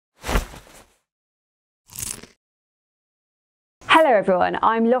Hello everyone,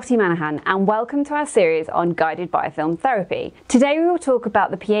 I'm Lottie Manahan and welcome to our series on guided biofilm therapy. Today we will talk about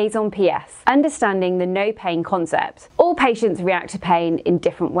the PIEZON PS, understanding the no pain concept. All patients react to pain in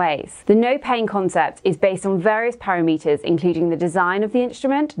different ways. The no pain concept is based on various parameters including the design of the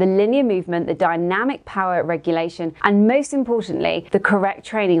instrument, the linear movement, the dynamic power regulation, and most importantly, the correct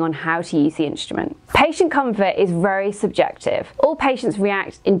training on how to use the instrument. Patient comfort is very subjective. All patients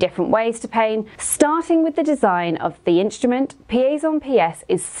react in different ways to pain. Starting with the design of the instrument, PIEZON PS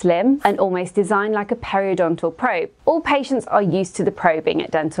is slim and almost designed like a periodontal probe. All patients are used to the probing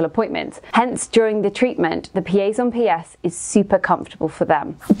at dental appointments. Hence, during the treatment, the PIEZON PS is super comfortable for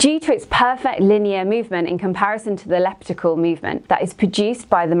them. Due to its perfect linear movement in comparison to the elliptical movement that is produced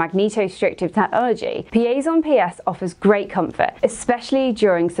by the magnetostrictive technology, PIEZON PS offers great comfort, especially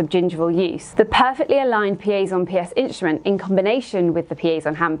during subgingival use. The perfectly aligned PIEZON PS instrument in combination with the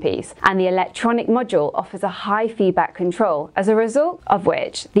PIEZON handpiece and the electronic module offers a high feedback control, as a result of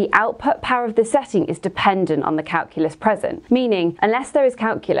which the output power of the setting is dependent on the calculus present, meaning unless there is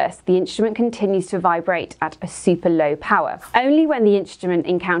calculus, the instrument continues to vibrate at a super low power. Only when the instrument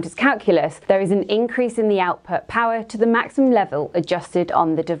encounters calculus, there is an increase in the output power to the maximum level adjusted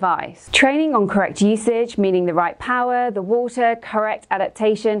on the device. Training on correct usage, meaning the right power, the water, correct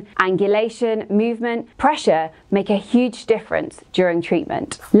adaptation, angulation, movement, pressure, make a huge difference during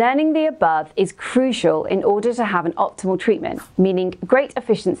treatment. Learning the above is crucial in order to have an optimal treatment, meaning great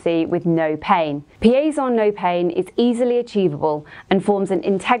efficiency with no pain. PIEZON no pain is easily achievable and forms an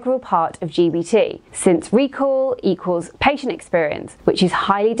integral part of GBT, since recall equals patient experience, which is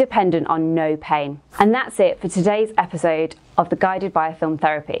highly dependent on no pain. And that's it for today's episode of the Guided Biofilm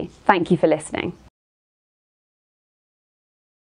Therapy. Thank you for listening.